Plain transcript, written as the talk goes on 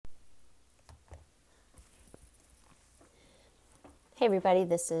Hey everybody,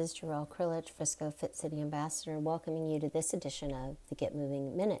 this is Jarrell Krilich, Frisco Fit City Ambassador, welcoming you to this edition of the Get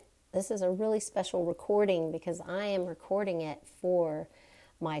Moving Minute. This is a really special recording because I am recording it for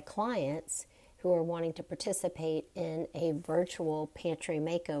my clients who are wanting to participate in a virtual pantry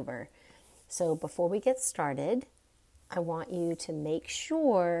makeover. So before we get started, I want you to make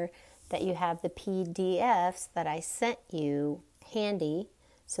sure that you have the PDFs that I sent you handy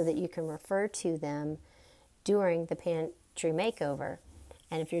so that you can refer to them during the pantry makeover.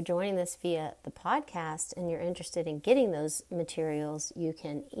 And if you're joining this via the podcast and you're interested in getting those materials, you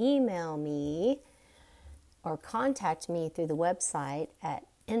can email me or contact me through the website at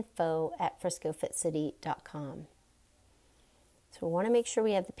info@friscofitcity.com. So we want to make sure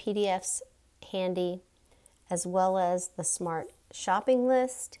we have the PDFs handy, as well as the smart shopping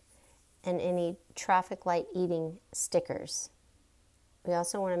list and any traffic light eating stickers. We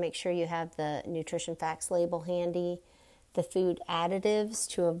also want to make sure you have the nutrition facts label handy, the food additives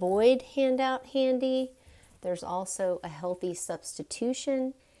to avoid handout handy. There's also a healthy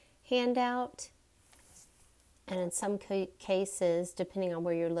substitution handout. And in some cases, depending on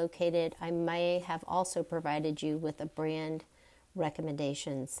where you're located, I may have also provided you with a brand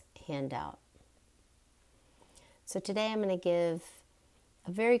recommendations handout. So today I'm going to give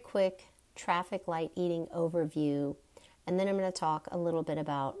a very quick traffic light eating overview, and then I'm going to talk a little bit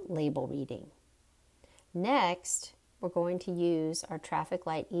about label reading. Next, we're going to use our traffic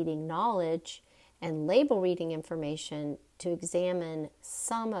light eating knowledge and label reading information to examine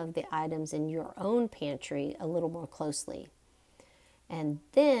some of the items in your own pantry a little more closely. And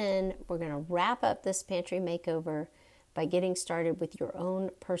then we're going to wrap up this pantry makeover by getting started with your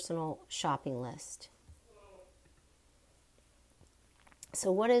own personal shopping list.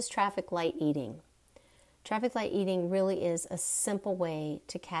 So what is traffic light eating? Traffic light eating really is a simple way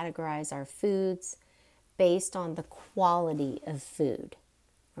to categorize our foods based on the quality of food.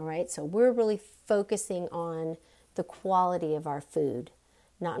 All right, so we're really focusing on the quality of our food,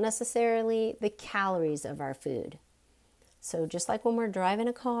 not necessarily the calories of our food. So just like when we're driving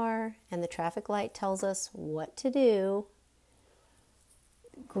a car and the traffic light tells us what to do,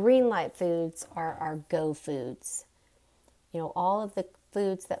 green light foods are our go foods. You know, all of the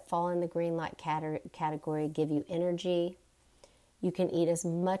foods that fall in the green light category give you energy. You can eat as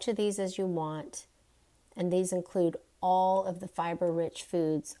much of these as you want. And these include all of the fiber-rich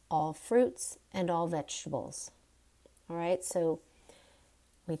foods, all fruits and all vegetables. All right, so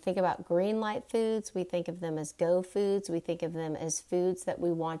we think about green light foods. We think of them as go foods. We think of them as foods that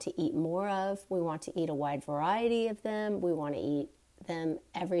we want to eat more of. We want to eat a wide variety of them. We want to eat them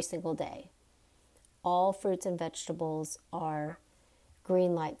every single day. All fruits and vegetables are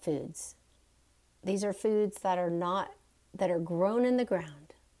green light foods. These are foods that are grown in the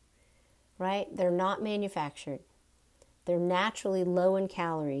ground. Right? They're not manufactured. They're naturally low in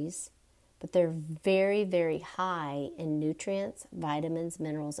calories, but they're very, very high in nutrients, vitamins,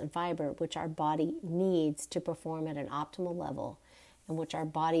 minerals, and fiber, which our body needs to perform at an optimal level and which our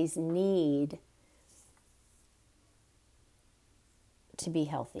bodies need to be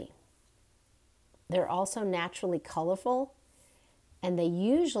healthy. They're also naturally colorful, and they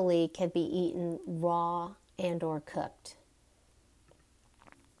usually can be eaten raw and or cooked.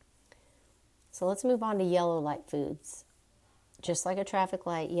 So let's move on to yellow light foods. Just like a traffic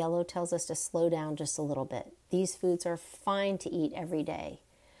light, yellow tells us to slow down just a little bit. These foods are fine to eat every day,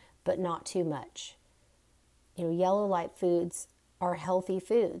 but not too much. You know, yellow light foods are healthy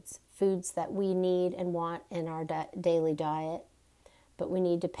foods, foods that we need and want in our daily diet, but we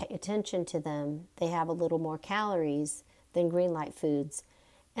need to pay attention to them. They have a little more calories than green light foods,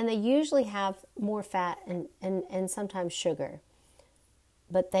 and they usually have more fat and sometimes sugar.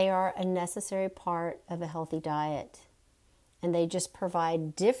 But they are a necessary part of a healthy diet. And they just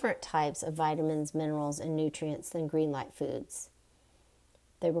provide different types of vitamins, minerals, and nutrients than green light foods.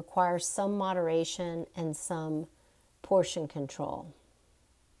 They require some moderation and some portion control.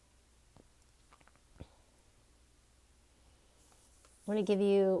 I want to give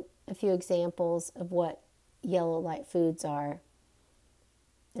you a few examples of what yellow light foods are.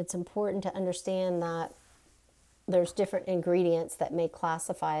 It's important to understand that there's different ingredients that may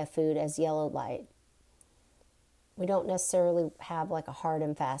classify a food as yellow light. We don't necessarily have like a hard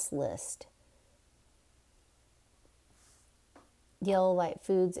and fast list. Yellow light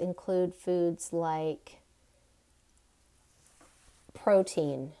foods include foods like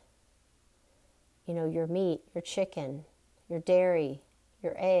protein, you know, your meat, your chicken, your dairy,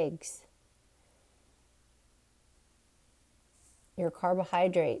 your eggs, your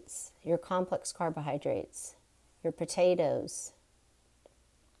carbohydrates, your complex carbohydrates, your potatoes,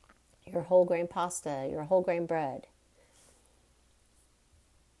 your whole grain pasta, your whole grain bread.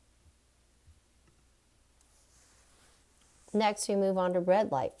 Next, we move on to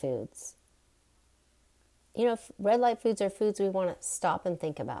red light foods. You know, red light foods are foods we want to stop and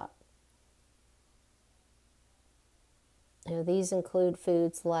think about. You know, these include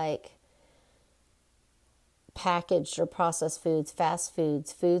foods like packaged or processed foods, fast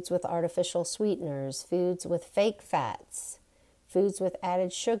foods, foods with artificial sweeteners, foods with fake fats, foods with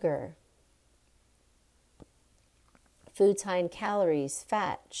added sugar, foods high in calories,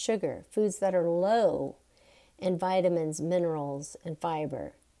 fat, sugar, foods that are low in vitamins, minerals, and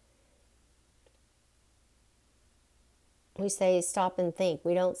fiber. We say stop and think.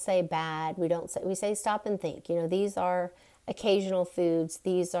 We don't say bad. We say stop and think. You know, these are occasional foods.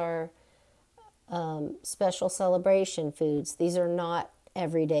 These are special celebration foods. These are not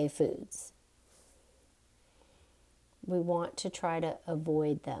everyday foods. We want to try to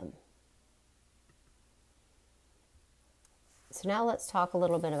avoid them. So now let's talk a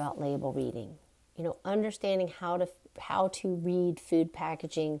little bit about label reading. You know, understanding how to read food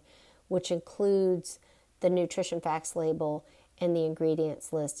packaging, which includes the nutrition facts label and the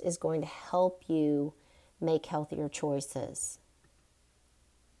ingredients list, is going to help you make healthier choices.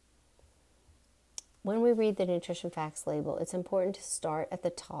 When we read the nutrition facts label, it's important to start at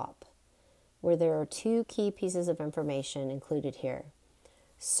the top, where there are two key pieces of information included here: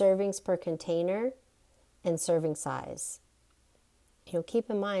 servings per container and serving size. You know,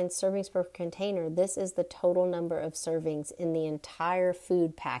 keep in mind, servings per container, this is the total number of servings in the entire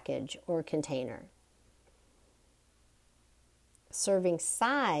food package or container. Serving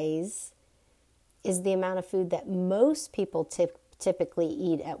size is the amount of food that most people typically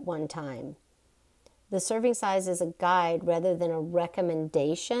eat at one time. The serving size is a guide rather than a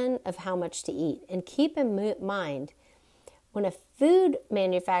recommendation of how much to eat. And keep in mind, when a food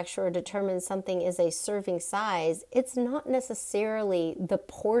manufacturer determines something is a serving size, it's not necessarily the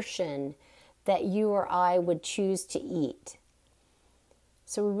portion that you or I would choose to eat.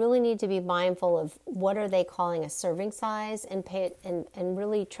 So we really need to be mindful of what are they calling a serving size, and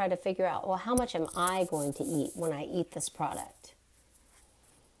really try to figure out, well, how much am I going to eat when I eat this product?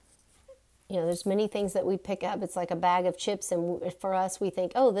 You know, there's many things that we pick up. It's like a bag of chips, and for us, we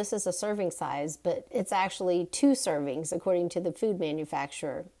think, oh, this is a serving size, but it's actually 2 servings, according to the food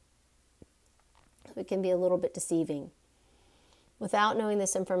manufacturer. It can be a little bit deceiving. Without knowing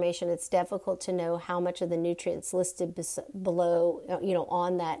this information, it's difficult to know how much of the nutrients listed below, you know,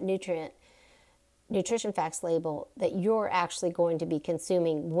 on that nutrition facts label that you're actually going to be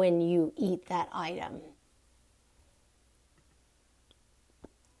consuming when you eat that item.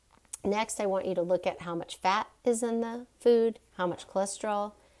 Next, I want you to look at how much fat is in the food, how much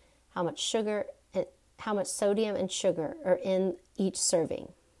cholesterol, how much sugar, and how much sodium and sugar are in each serving.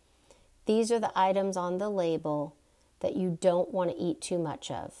 These are the items on the label that you don't want to eat too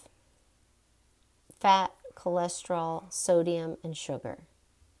much of: fat, cholesterol, sodium, and sugar.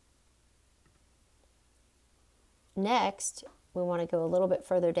 Next, we want to go a little bit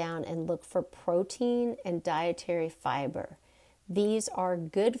further down and look for protein and dietary fiber. These are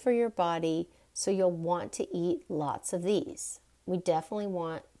good for your body, so you'll want to eat lots of these. We definitely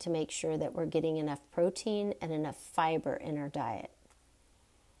want to make sure that we're getting enough protein and enough fiber in our diet.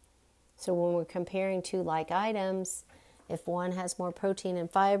 So when we're comparing two like items, if one has more protein and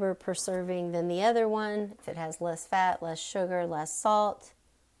fiber per serving than the other one, if it has less fat, less sugar, less salt,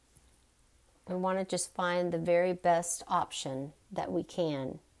 we want to just find the very best option that we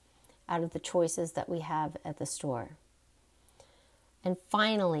can out of the choices that we have at the store. And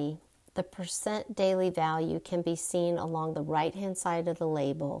finally, the percent daily value can be seen along the right-hand side of the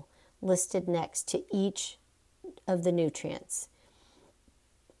label, listed next to each of the nutrients.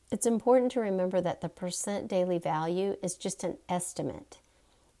 It's important to remember that the percent daily value is just an estimate,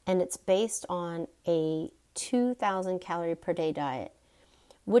 and it's based on a 2,000 calorie per day diet,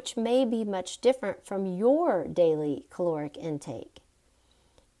 which may be much different from your daily caloric intake.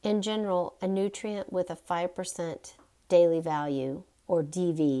 In general, a nutrient with a 5% daily value, or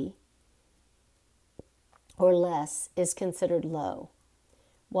DV, or less is considered low,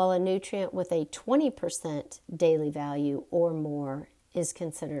 while a nutrient with a 20% daily value or more is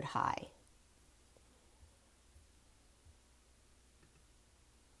considered high.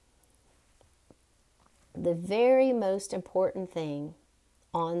 The very most important thing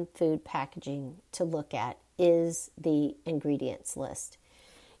on food packaging to look at is the ingredients list.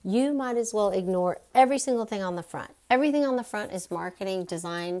 You might as well ignore every single thing on the front. Everything on the front is marketing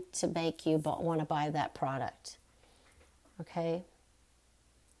designed to make you want to buy that product. Okay?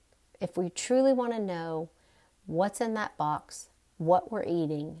 If we truly want to know what's in that box, what we're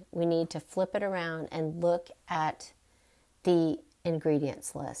eating, we need to flip it around and look at the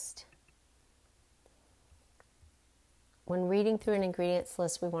ingredients list. when reading through an ingredients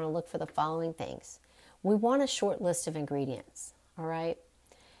list, we want to look for the following things. We want a short list of ingredients, all right?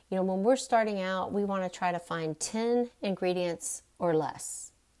 When we're starting out, we want to try to find 10 ingredients or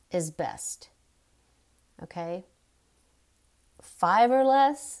less is best, okay? 5 or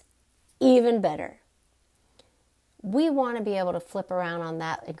less, even better. We want to be able to flip around on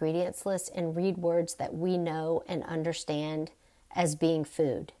that ingredients list and read words that we know and understand as being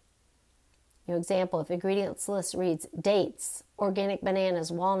food. Example, if ingredients list reads dates, organic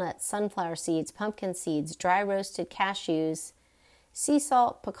bananas, walnuts, sunflower seeds, pumpkin seeds, dry roasted cashews, sea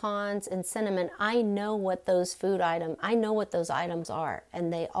salt, pecans, and cinnamon, I know what those items are,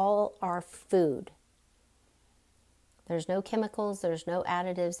 and they all are food. There's no chemicals, there's no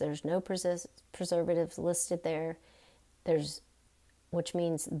additives, there's no preservatives listed there. Which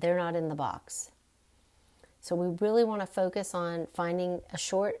means they're not in the box. So we really want to focus on finding a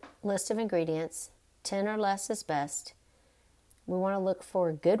short list of ingredients. 10 or less is best. We want to look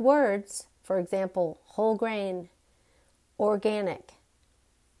for good words. For example, whole grain, organic.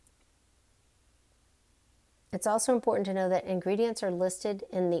 It's also important to know that ingredients are listed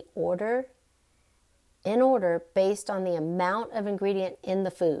in order based on the amount of ingredient in the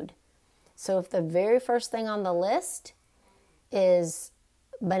food. So if the very first thing on the list is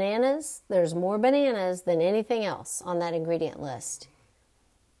bananas, there's more bananas than anything else on that ingredient list.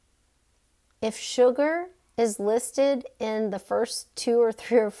 If sugar is listed in the first 2 or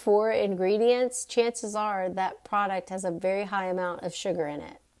 3 or 4 ingredients, chances are that product has a very high amount of sugar in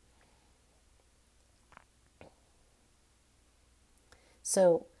it.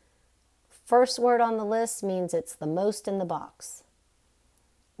 So, first word on the list means it's the most in the box.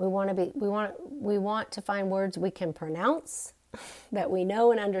 We want to find words we can pronounce, that we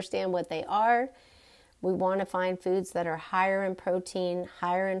know and understand what they are. We want to find foods that are higher in protein,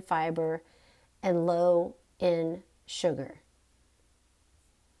 higher in fiber, and low in sugar.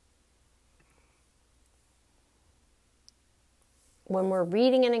 When we're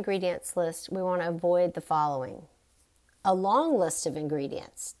reading an ingredients list, we want to avoid the following. A long list of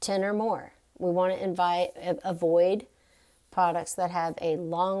ingredients, 10 or more. We want to avoid products that have a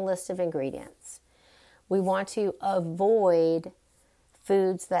long list of ingredients. We want to avoid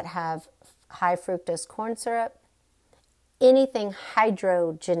foods that have high fructose corn syrup, anything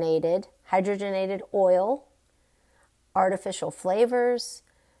hydrogenated oil, artificial flavors,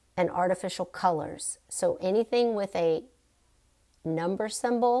 and artificial colors. So anything with a number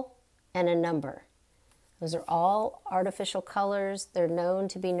symbol and a number. Those are all artificial colors. They're known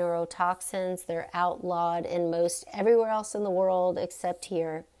to be neurotoxins. They're outlawed in most everywhere else in the world except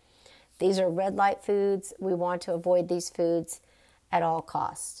here. These are red light foods. We want to avoid these foods at all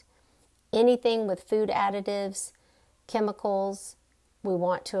costs. Anything with food additives, chemicals, we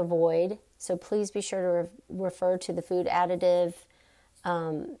want to avoid. So please be sure to refer to the food additive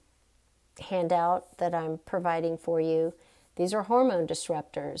handout that I'm providing for you. These are hormone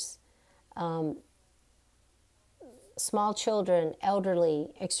disruptors. Small children,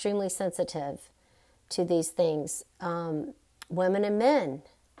 elderly, extremely sensitive to these things. Women and men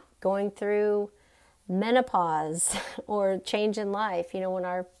going through menopause or change in life, when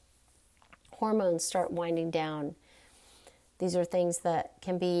our hormones start winding down. These are things that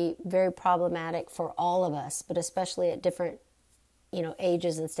can be very problematic for all of us, but especially at different,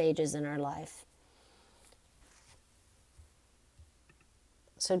 ages and stages in our life.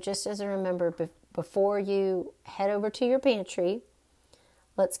 So just as a remember, before you head over to your pantry,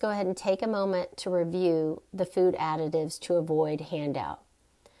 let's go ahead and take a moment to review the food additives to avoid handout.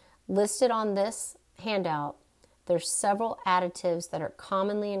 Listed on this handout, there's several additives that are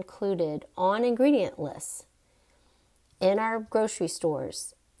commonly included on ingredient lists in our grocery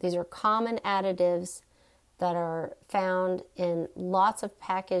stores. These are common additives that are found in lots of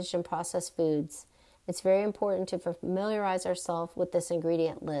packaged and processed foods. It's very important to familiarize ourselves with this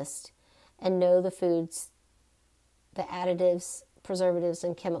ingredient list and know the foods, the additives, preservatives,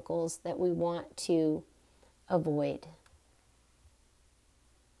 and chemicals that we want to avoid.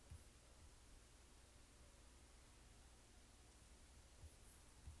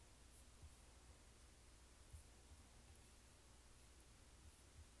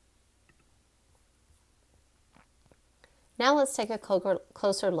 Now let's take a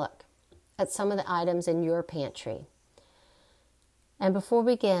closer look at some of the items in your pantry. And before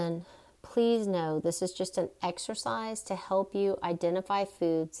we begin, please know this is just an exercise to help you identify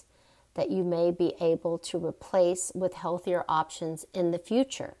foods that you may be able to replace with healthier options in the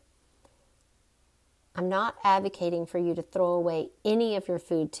future. I'm not advocating for you to throw away any of your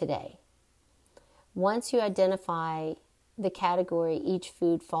food today. Once you identify the category each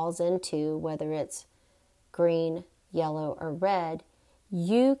food falls into, whether it's green, yellow, or red,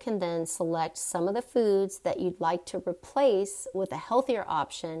 you can then select some of the foods that you'd like to replace with a healthier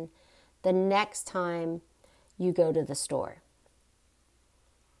option the next time you go to the store.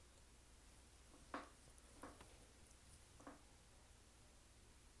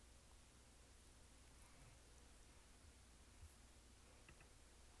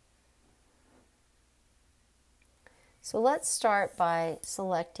 So let's start by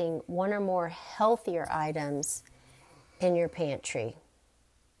selecting one or more healthier items in your pantry.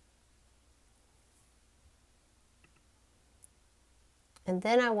 And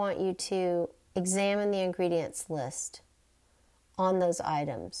then I want you to examine the ingredients list on those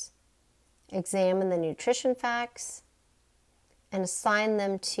items. Examine the nutrition facts and assign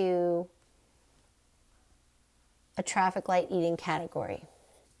them to a traffic light eating category.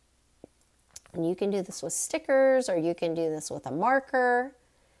 And you can do this with stickers, or you can do this with a marker.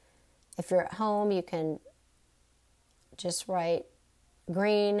 If you're at home, you can just write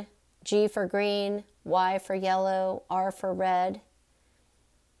green, G for green, Y for yellow, R for red.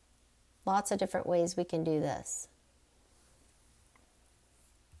 Lots of different ways we can do this.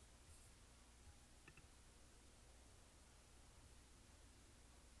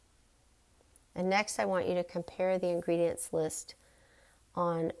 And next, I want you to compare the ingredients list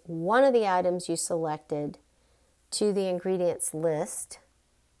on one of the items you selected to the ingredients list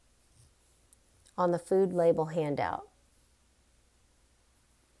on the food label handout.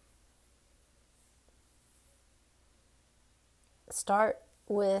 Start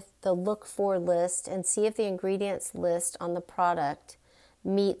with the look for list and see if the ingredients list on the product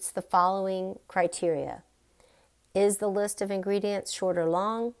meets the following criteria. Is the list of ingredients short or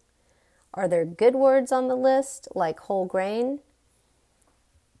long? Are there good words on the list, like whole grain?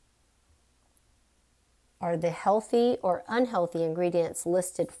 Are the healthy or unhealthy ingredients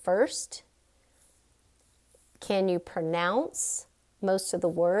listed first? Can you pronounce most of the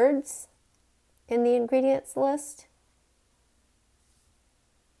words in the ingredients list?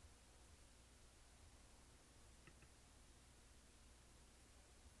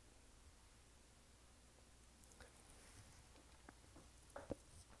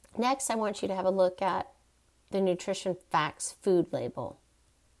 Next, I want you to have a look at the nutrition facts food label.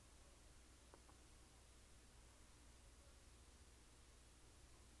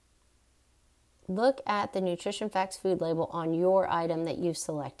 Look at the nutrition facts food label on your item that you've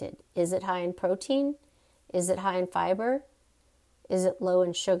selected. Is it high in protein? Is it high in fiber? Is it low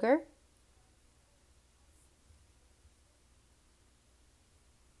in sugar?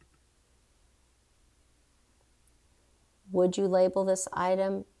 Would you label this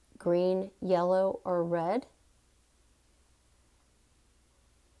item green, yellow, or red?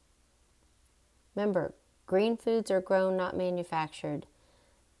 Remember, green foods are grown, not manufactured.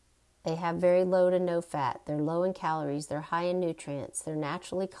 They have very low to no fat. They're low in calories. They're high in nutrients. They're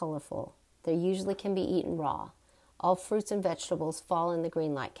naturally colorful. They usually can be eaten raw. All fruits and vegetables fall in the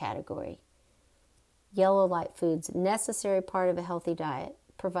green light category. Yellow light foods, necessary part of a healthy diet,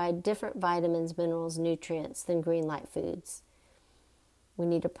 provide different vitamins, minerals, nutrients than green light foods. We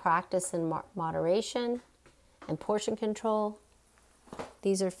need to practice in moderation and portion control.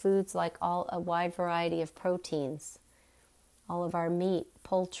 These are foods like a wide variety of proteins. All of our meat,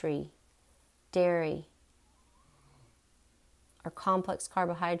 poultry, dairy, our complex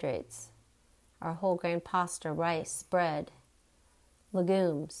carbohydrates, our whole grain pasta, rice, bread,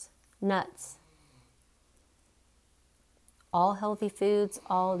 legumes, nuts. All healthy foods,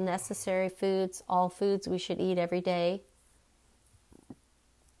 all necessary foods, all foods we should eat every day.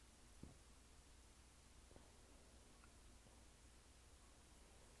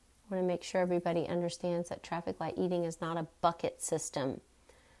 I want to make sure everybody understands that traffic light eating is not a bucket system,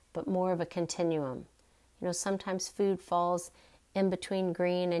 but more of a continuum. You know, sometimes food falls in between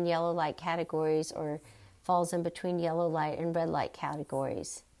green and yellow light categories, or falls in between yellow light and red light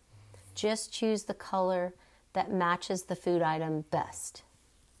categories. Just choose the color that matches the food item best.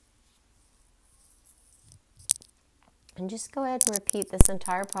 And just go ahead and repeat this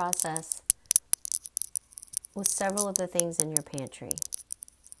entire process with several of the things in your pantry.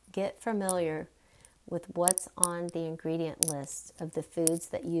 Get familiar with what's on the ingredient list of the foods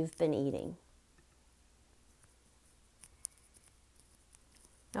that you've been eating.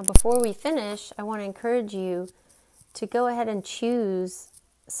 Now, before we finish, I want to encourage you to go ahead and choose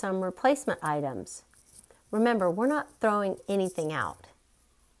some replacement items. Remember, we're not throwing anything out.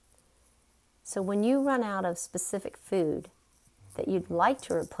 So when you run out of specific food that you'd like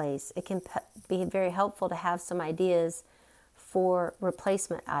to replace, it can be very helpful to have some ideas for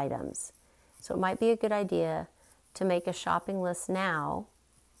replacement items. So it might be a good idea to make a shopping list now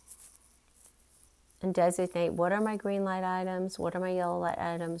and designate what are my green light items, what are my yellow light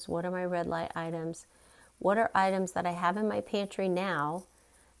items, what are my red light items, what are items that I have in my pantry now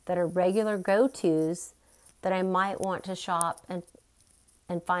that are regular go-tos that I might want to shop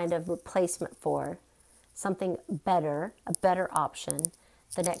and find a replacement for, something better, a better option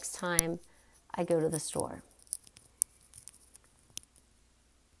the next time I go to the store.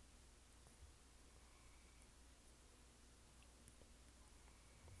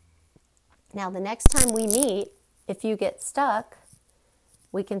 Now, the next time we meet, if you get stuck,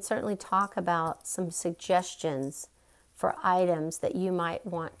 we can certainly talk about some suggestions for items that you might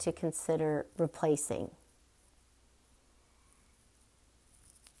want to consider replacing.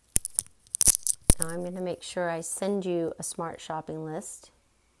 Now, I'm going to make sure I send you a smart shopping list.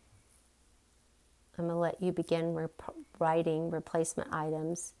 I'm going to let you begin writing replacement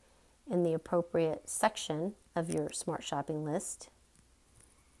items in the appropriate section of your smart shopping list.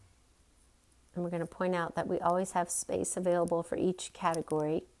 And we're going to point out that we always have space available for each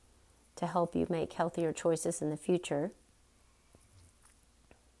category to help you make healthier choices in the future.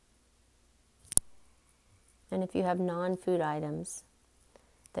 And if you have non-food items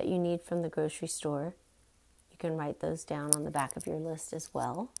that you need from the grocery store, you can write those down on the back of your list as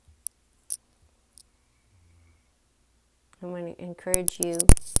well. I'm going to encourage you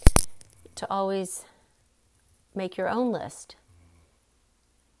to always make your own list.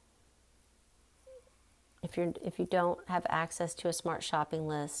 If you don't have access to a smart shopping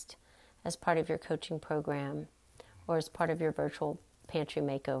list as part of your coaching program or as part of your virtual pantry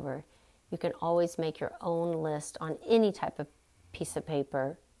makeover, you can always make your own list on any type of piece of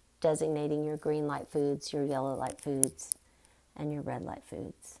paper, designating your green light foods, your yellow light foods, and your red light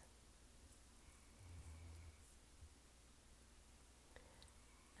foods.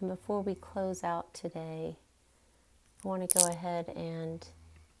 And before we close out today, I want to go ahead and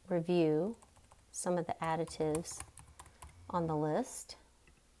review some of the additives on the list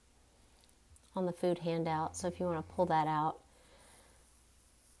on the food handout. So if you want to pull that out.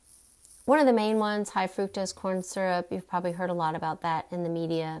 One of the main ones, high fructose corn syrup, you've probably heard a lot about that in the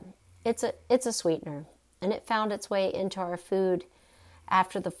media. It's a sweetener, and it found its way into our food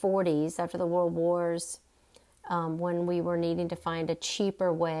after the 40s, after the World Wars, when we were needing to find a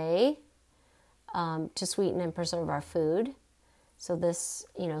cheaper way to sweeten and preserve our food. So this,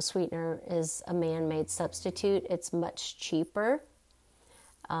 sweetener is a man-made substitute. It's much cheaper.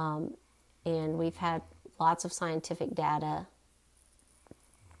 And we've had lots of scientific data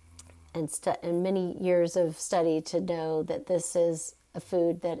and many years of study to know that this is a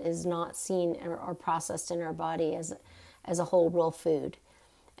food that is not seen or processed in our body as a whole real food,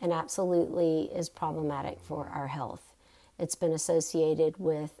 and absolutely is problematic for our health. It's been associated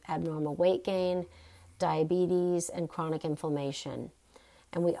with abnormal weight gain, diabetes, and chronic inflammation.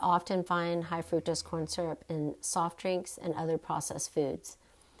 And we often find high fructose corn syrup in soft drinks and other processed foods.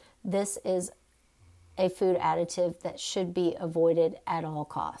 This is a food additive that should be avoided at all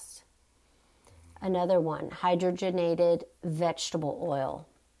costs. Another one, hydrogenated vegetable oil.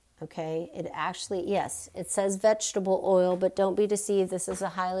 Okay, it actually, yes, it says vegetable oil, but don't be deceived. This is a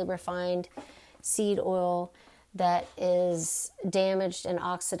highly refined seed oil that is damaged and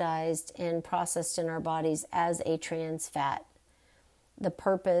oxidized and processed in our bodies as a trans fat. The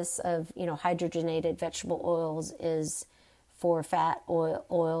purpose of, hydrogenated vegetable oils is for fat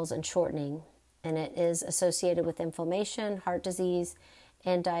oils and shortening, and it is associated with inflammation, heart disease,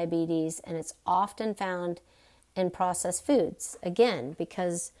 and diabetes, and it's often found in processed foods, again,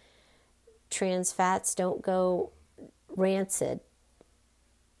 because trans fats don't go rancid,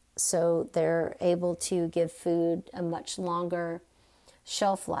 so they're able to give food a much longer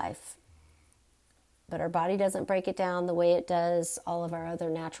shelf life. But our body doesn't break it down the way it does all of our other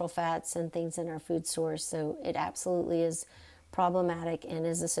natural fats and things in our food source, so it absolutely is problematic and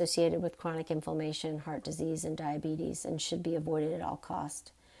is associated with chronic inflammation, heart disease, and diabetes, and should be avoided at all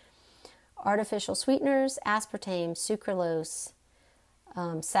costs. Artificial sweeteners, aspartame, sucralose,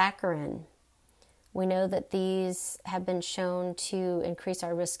 saccharin. We know that these have been shown to increase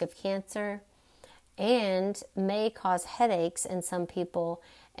our risk of cancer and may cause headaches in some people.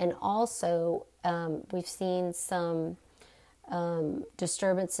 And also, we've seen some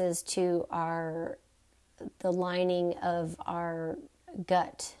disturbances to the lining of our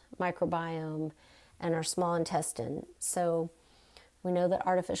gut microbiome and our small intestine. So we know that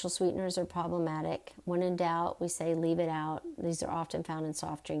artificial sweeteners are problematic. When in doubt, we say leave it out. These are often found in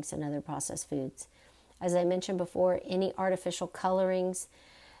soft drinks and other processed foods. As I mentioned before, any artificial colorings,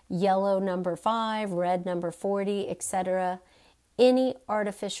 yellow number 5, red number 40, etc., any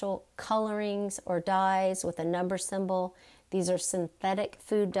artificial colorings or dyes with a number symbol, these are synthetic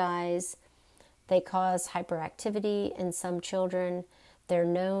food dyes They cause hyperactivity in some children. They're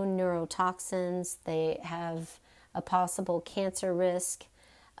known neurotoxins. They have a possible cancer risk.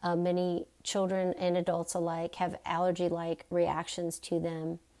 Many children and adults alike have allergy-like reactions to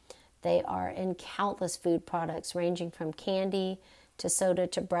them. They are in countless food products, ranging from candy to soda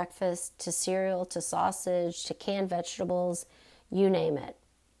to breakfast to cereal to sausage to canned vegetables, you name it.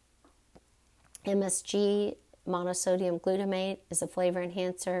 MSG, monosodium glutamate, is a flavor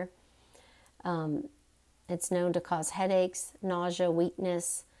enhancer. It's known to cause headaches, nausea,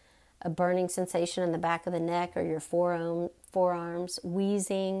 weakness, a burning sensation in the back of the neck or your forearms,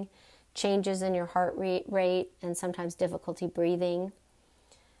 wheezing, changes in your heart rate, and sometimes difficulty breathing.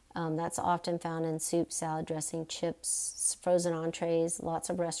 That's often found in soup, salad dressing, chips, frozen entrees, lots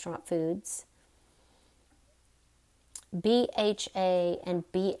of restaurant foods. BHA and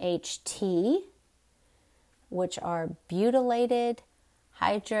BHT, which are butylated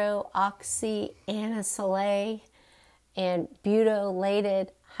hydroxyanisole and butylated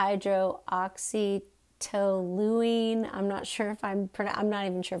hydroxytoluene. I'm not even sure if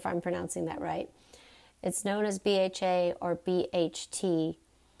I'm pronouncing that right. It's known as BHA or BHT.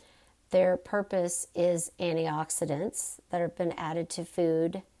 Their purpose is antioxidants that have been added to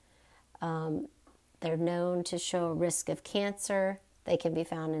food. They're known to show a risk of cancer. They can be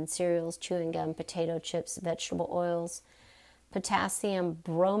found in cereals, chewing gum, potato chips, vegetable oils. Potassium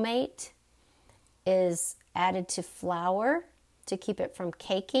bromate is added to flour to keep it from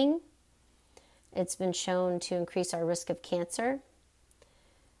caking. It's been shown to increase our risk of cancer.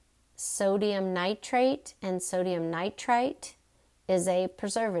 Sodium nitrate and sodium nitrite is a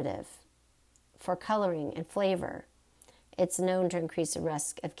preservative for coloring and flavor. It's known to increase the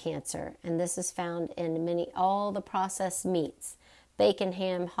risk of cancer, and this is found in all the processed meats: bacon,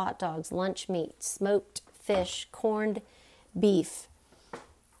 ham, hot dogs, lunch meat, smoked fish, corned beef.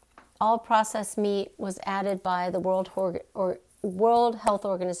 All processed meat was added by the World Health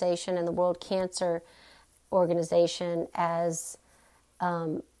Organization and the World Cancer Organization as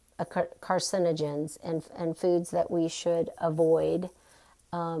carcinogens and foods that we should avoid.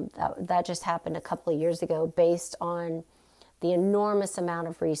 That just happened a couple of years ago based on the enormous amount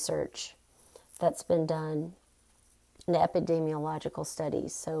of research that's been done in epidemiological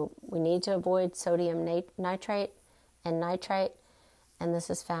studies. So we need to avoid sodium nitrate and nitrite, and this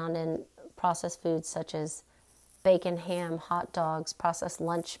is found in processed foods such as bacon, ham, hot dogs, processed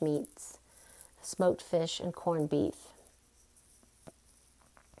lunch meats, smoked fish, and corned beef.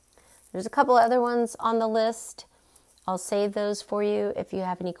 There's a couple other ones on the list. I'll save those for you. If you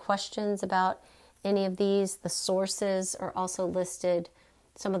have any questions about any of these, the sources are also listed.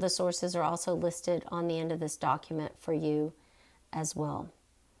 Some of the sources are also listed on the end of this document for you as well.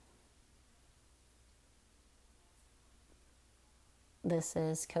 This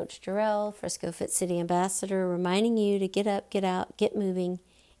is Coach Jarrell, Frisco Fit City Ambassador, reminding you to get up, get out, get moving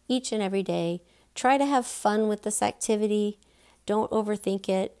each and every day. Try to have fun with this activity. Don't overthink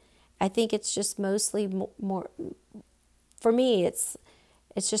it. I think it's just mostly more for me, it's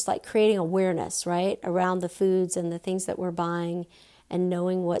just like creating awareness, right, around the foods and the things that we're buying and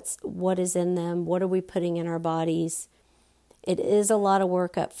knowing what is in them, what are we putting in our bodies. It is a lot of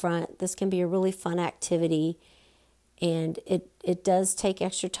work up front. This can be a really fun activity, and it does take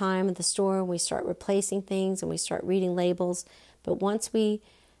extra time at the store, and we start replacing things and we start reading labels. But once we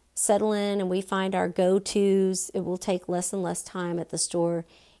settle in and we find our go-tos, it will take less and less time at the store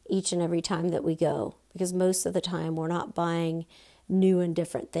each and every time that we go, because most of the time we're not buying new and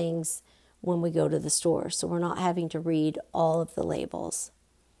different things when we go to the store, so we're not having to read all of the labels.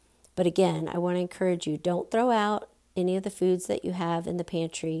 But again, I want to encourage you, don't throw out any of the foods that you have in the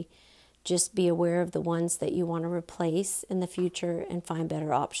pantry. Just be aware of the ones that you want to replace in the future and find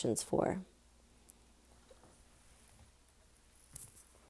better options for.